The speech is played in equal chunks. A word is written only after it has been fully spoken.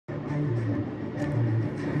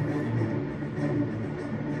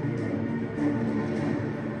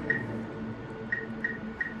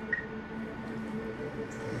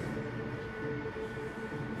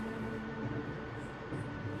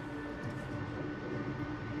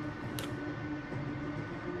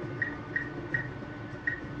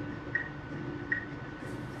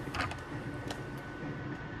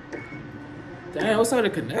Damn, what's up the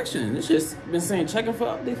connection? This just been saying checking for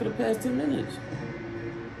update for the past 10 minutes.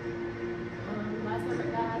 Last time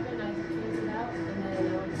that happened, I changed it out and then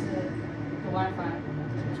I went to the Wi-Fi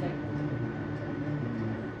to check.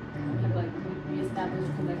 We have like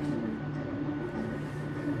reestablished connection.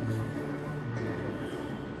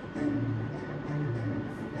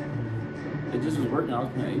 It just was working. I was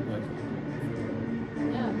playing Apex.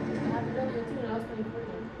 Yeah, it happened earlier too, and I was playing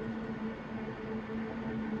Fortnite.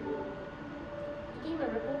 You gave me a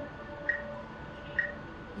ripple?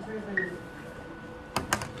 He's very funny.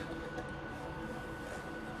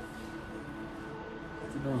 What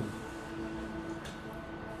you doing?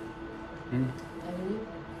 Editing?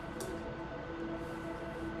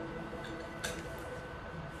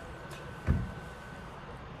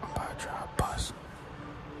 I'm about to try a bus.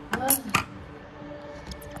 What?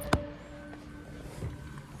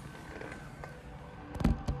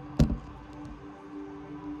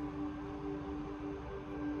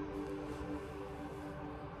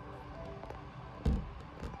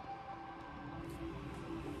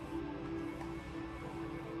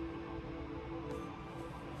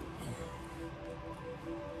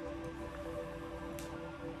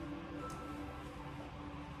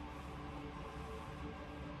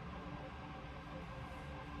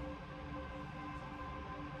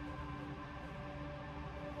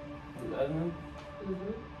 Mm-hmm.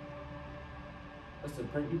 That's the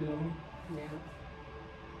prank you did on me? Yeah.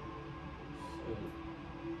 Shit.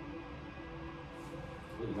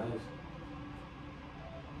 Really nice.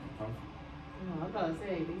 Comfy. Oh, I'm about to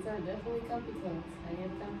say, these are definitely comfy clothes. I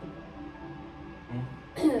am comfortable.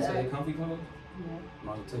 You say they comfy clothes? Yeah.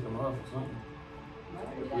 Might take them off or something.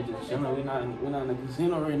 Right. We just chilling. We're not in the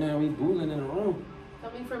casino right now. We boozing in the room.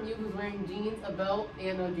 Coming from you who's wearing jeans, a belt,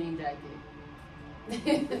 and a jean jacket.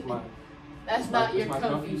 That's not your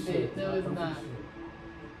comfy fit. No, it's not.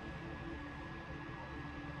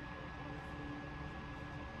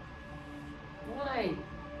 Why?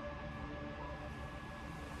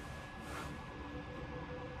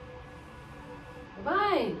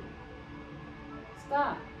 Bye.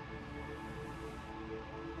 Stop.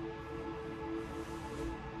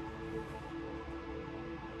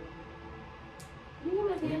 You get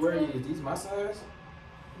my pants Where in? is these my size?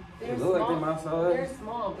 They're They look like small. they're my size. They're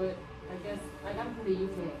small, but I guess I got them from the UK.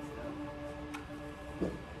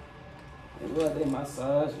 They look like they my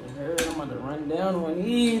size. You heard? I'm about to run down on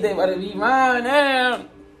these. They about to be mine now.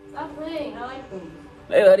 Stop playing. I like them.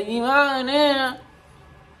 They about to be mine now.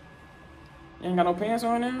 You ain't got no pants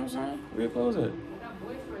on now, son? Where your clothes at? I got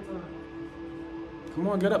boy shorts on. Come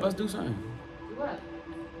on, get up. Let's do something. Do what?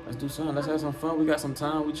 Let's do something. Let's have some fun. We got some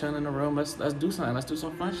time. We chilling in the room. Let's do something. Let's do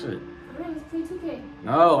some fun shit. Alright, let's play 2K.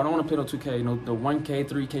 No, I don't want to play no 2K. No, the 1K,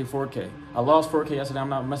 3K, 4K. I lost 4K yesterday. I'm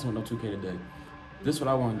not messing with no 2K today. This is what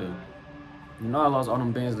I want to do. You know I lost all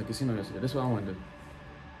them bands in the casino yesterday. This is what I want to do.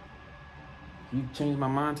 You change my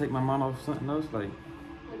mind, take my mind off something else, like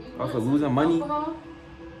off of losing money. Alcohol?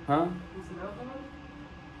 Huh? You some alcohol?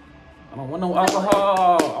 I don't want no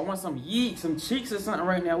alcohol. I want some yeet, some cheeks or something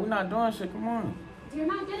right now. We're not doing shit. Come on. You're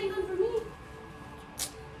not getting them for me. What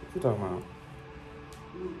you talking about?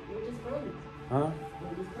 We're just friends. Huh?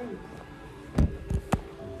 We're just friends.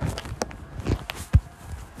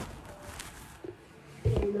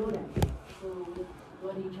 You know that. So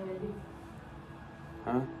what are you trying to do?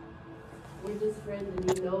 Huh? We're just friends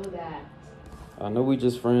and you know that. I know we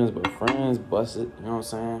just friends, but friends bust it. You know what I'm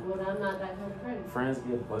saying? Well, I'm not that kind of friend. Friends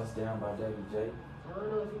get bust down by WJ. I don't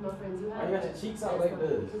know if you know friends you have. Why you got your cheeks out like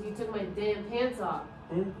this? Because you took my damn pants off.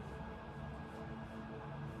 On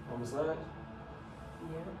the side?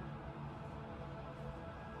 Yeah.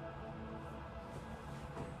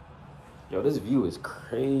 Yo, this view is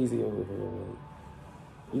crazy over here, man.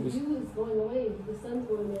 The view is going away. The sun's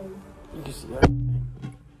going in. You can see everything. You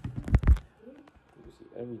can see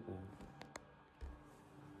everything.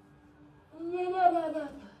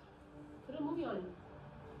 Put a movie on.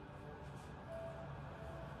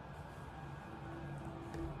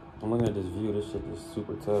 I'm looking at this view. This shit is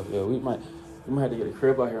super tough. Yeah, we might have to get a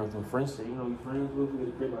crib out here on some French shit. You know, we friends with. We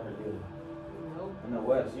get a crib out here together. Nope. In the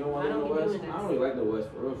West. You don't want to live in the West? doing I don't really like the West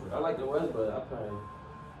for real. I like the West, but I probably you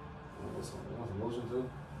want some lotion too.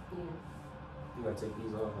 Yeah. You gotta take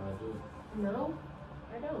these off when I do it. No,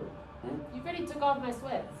 I don't. Hmm? You already took off my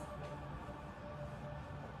sweats.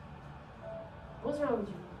 What's wrong with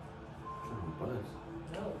you? Trying to buzz.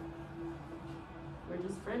 No. We're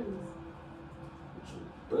just friends.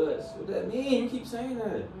 Buzz. What that mean? You keep saying that.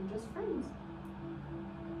 We're just friends.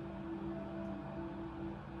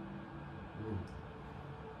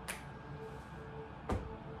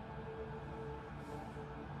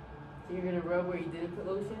 So you're gonna rub where you didn't put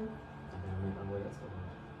lotion? I'm That's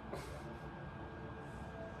all.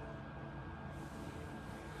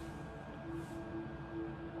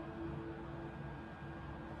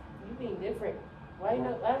 You being different. Why you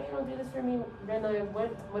don't do this for me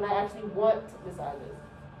when I actually want massages?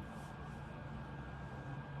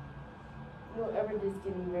 You don't ever just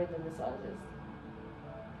give me random massages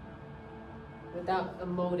without a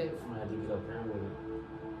motive. I'm gonna have to get up there with it.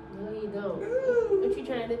 No, you don't. What you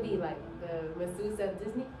trying to be, like the masseuse at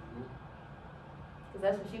Disney? Because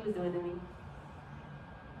that's what she was doing to me.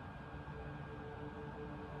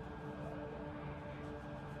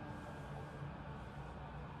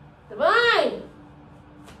 Divine!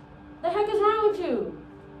 The heck is wrong with you?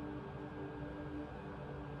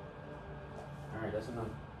 Alright, that's enough.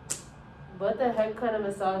 What the heck kind of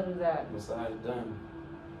massage was that? Massage done.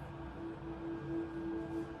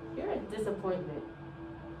 You're a disappointment.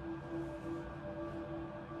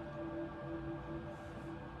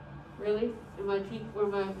 Really? And my teeth, where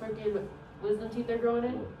my freaking wisdom teeth are growing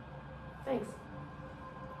in? Thanks.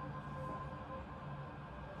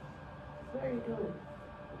 What are you doing?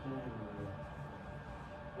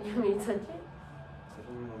 You want me to touch it? Touch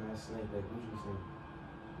me on that snake, that Gucci snake.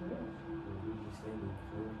 Yeah. The Gucci snake,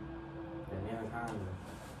 that anaconda.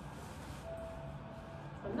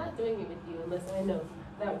 I'm not doing it with you unless I know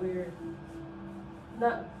that we're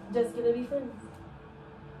not just gonna be friends.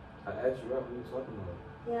 I asked you out, what are you talking about?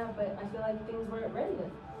 Yeah, but I feel like things weren't ready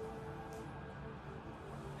yet.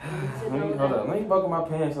 Hold on, let me buckle my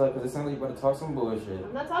pants up because it sounds like you about to talk some bullshit.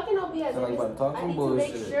 I'm not talking no BS. Sound like you about to talk I some need bullshit.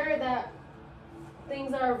 to make sure that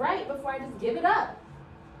things are right before I just give it up.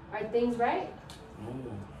 Are things right? Yeah.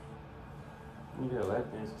 You get a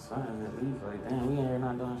lap dance is fine at least. Like, damn, we ain't here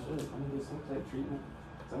not doing shit. Let me get some type of treatment.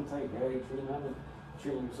 Some type of dirty treatment. I've been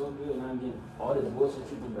treating you so good and I'm getting all this bullshit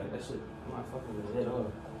treatment back. That shit, I'm not fucking with it at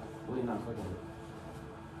all. Really not fucking with it.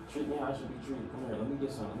 Treat me how I should be treated. Come here, let me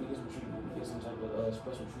get some treatment. Let me get some type of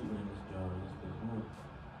special treatment in this job. Come on.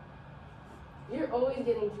 You're always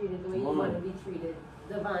getting treated the way you want to be treated.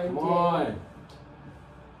 Divine. Come on.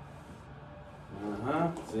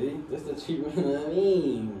 See? That's the treatment I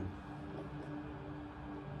mean.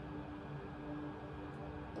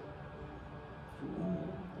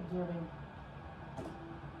 Observing.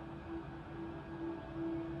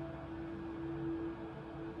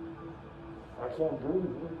 I can't breathe.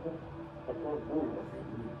 I can't breathe.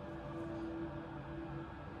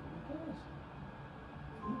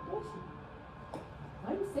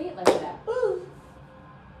 Why do you say it like that?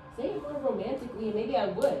 Say it more romantically and maybe I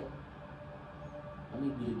would. Let me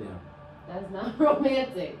beat it down. That's not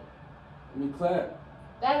romantic. Let me clap.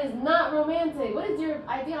 That is not romantic. What is your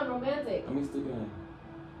idea on romantic? Let me stick it in.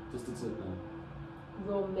 Just the tip in.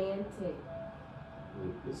 Romantic.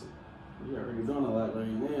 Wait, listen. You're already doing a lot right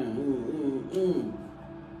now.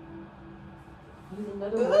 Use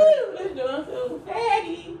another word. This doing so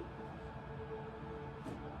fatty.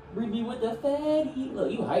 Breathe with the fatty.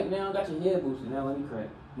 Look, you hype now, got your head boosted. Now let me crack.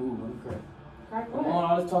 Move, let me crack. Crack Come what? on,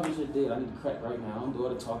 all this talking shit did. I need to crack right now. I don't do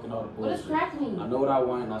all the talking, all the What bullshit. does crack mean? I know what I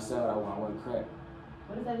want and I said what I want. I want to crack.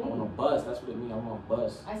 What does that I want mean? to bust. That's what it means. I want to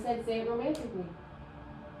bust. I said say it romantically.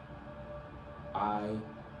 I want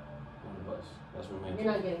to bust. That's romantic.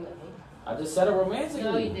 You're not getting nothing. I just said it romantically.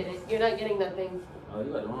 No, you didn't. You're not getting nothing. Oh,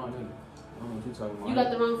 you got the wrong nigga. I don't know what you talking about. You got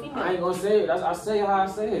the wrong female. I ain't gonna say it. I say it how I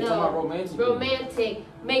say it. No. Talking about romantic. Romantic.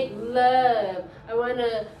 Make love. I want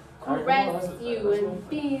to caress Alright, you let's and make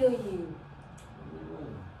feel you.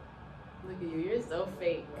 Look at you. You're so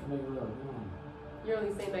fake. Make love. You're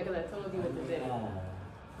only saying that because I told you what to do. Yeah.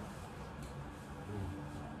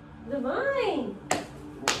 Divine!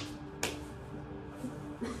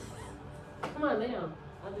 Come on, lay down.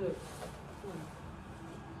 I'll do it.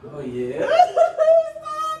 Oh yeah.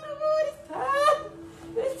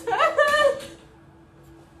 It's time!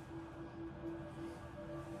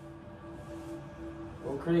 Go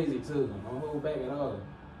crazy too. Don't hold back at all.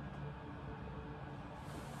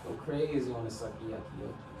 Go crazy on the sucky yucky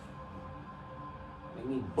yucky. Make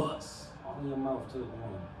me bust. All in your mouth too. Come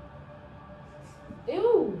on.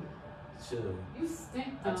 Ew! Chill. You stink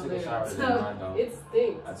I down took a there. shower today. No, I don't. It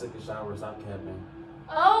stinks. I took a shower. Stop capping.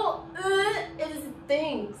 Oh, it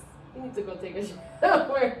stinks. You need to go take a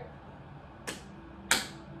shower.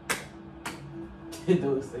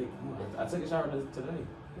 Do it, stay. Come on. I took a shower today.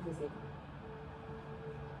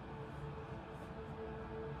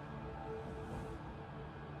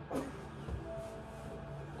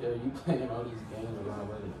 Yeah, you playing all these games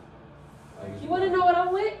already. Like, You want to know what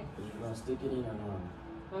I'm with? Is you gonna stick it in or not?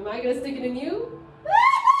 Am I going to stick it in you?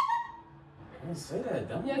 I didn't say that,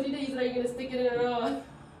 dumb. Yes, you did. You said you're going to stick it in or not.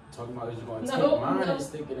 Talking about is you gonna No, take mine no. and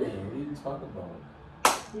stick it in. What are you talking about?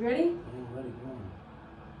 You ready? I ain't ready, come on.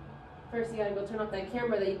 First, you gotta go turn off that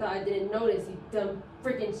camera that you thought I didn't notice, you dumb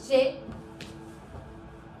freaking shit.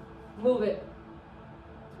 Move it.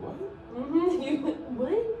 What? Mm-hmm. What? What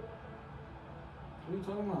are you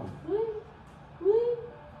talking about? What?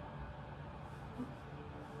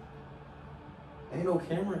 Ain't no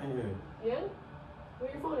camera in here. Yeah?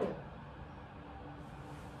 Where your phone at?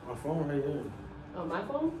 My phone right here. Oh, my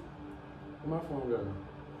phone? Where my phone go?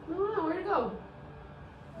 No, where'd it go?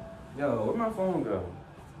 Yo, where my phone go?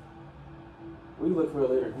 We look for it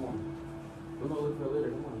later, come on. We're gonna look for it later,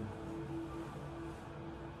 come on.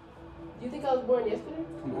 You think I was born yesterday?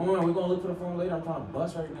 Come on, we're gonna look for the phone later. I'm trying to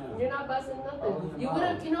bust right now. You're not busting nothing. Oh, You no.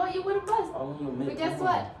 would've, you know what? You would've bust. All in the But guess camera.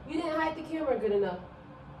 what? You didn't hide the camera good enough.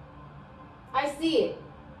 I see it.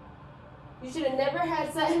 You should have never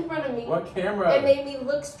had sat in front of me What camera? and made me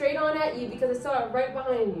look straight on at you because I saw it right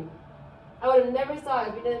behind you. I would have never saw it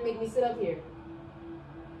if you didn't make me sit up here.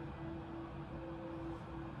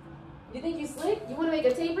 You think you slick? You want to make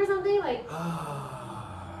a tape or something? Like,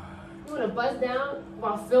 you want to bust down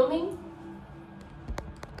while filming?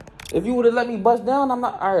 If you would have let me bust down, I'm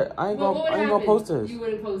not. Alright, I ain't Well, what gonna happened? post this. You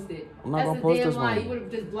wouldn't post it. I'm not That's gonna a post damn this lie. one. You would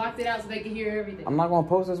have just blocked it out so they could hear everything. I'm not gonna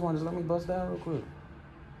post this one. Just let me bust down real quick.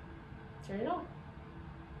 Turn it off.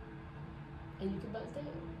 And you can bust down.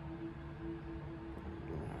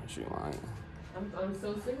 She lying. I'm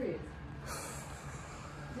so serious.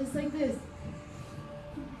 Just like this.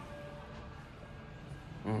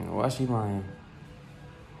 Why she lying?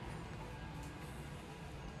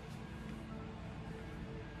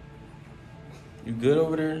 You good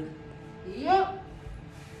over there? Yep.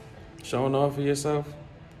 Showing off for yourself?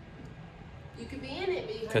 You could be in it,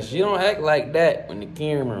 but you Cause she don't act like that when the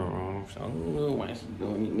camera on. So I don't know why she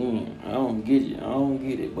doing it then. I don't get it. I don't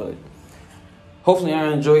get it, but hopefully I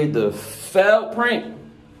enjoyed the failed prank.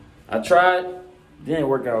 I tried, didn't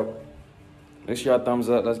work out. Make sure y'all thumbs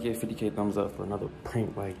up. Let's get 50K thumbs up for another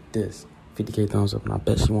prank like this. 50K thumbs up, and I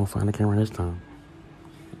bet she won't find the camera this time.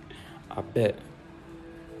 I bet.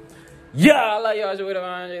 Yeah, I love y'all. Enjoy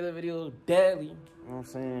the video daily. You know what I'm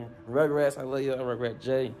saying? Rugrats, I love y'all. Rugrat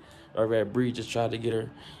J. Rugrat Bree just tried to get her,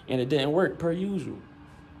 and it didn't work per usual.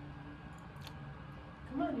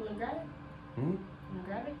 Come on, you wanna grab it? Hmm? You wanna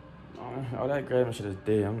grab it? All that grabbing shit is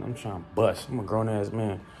dead. I'm trying to bust. I'm a grown ass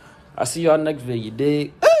man. I see y'all next video, you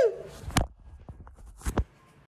dig?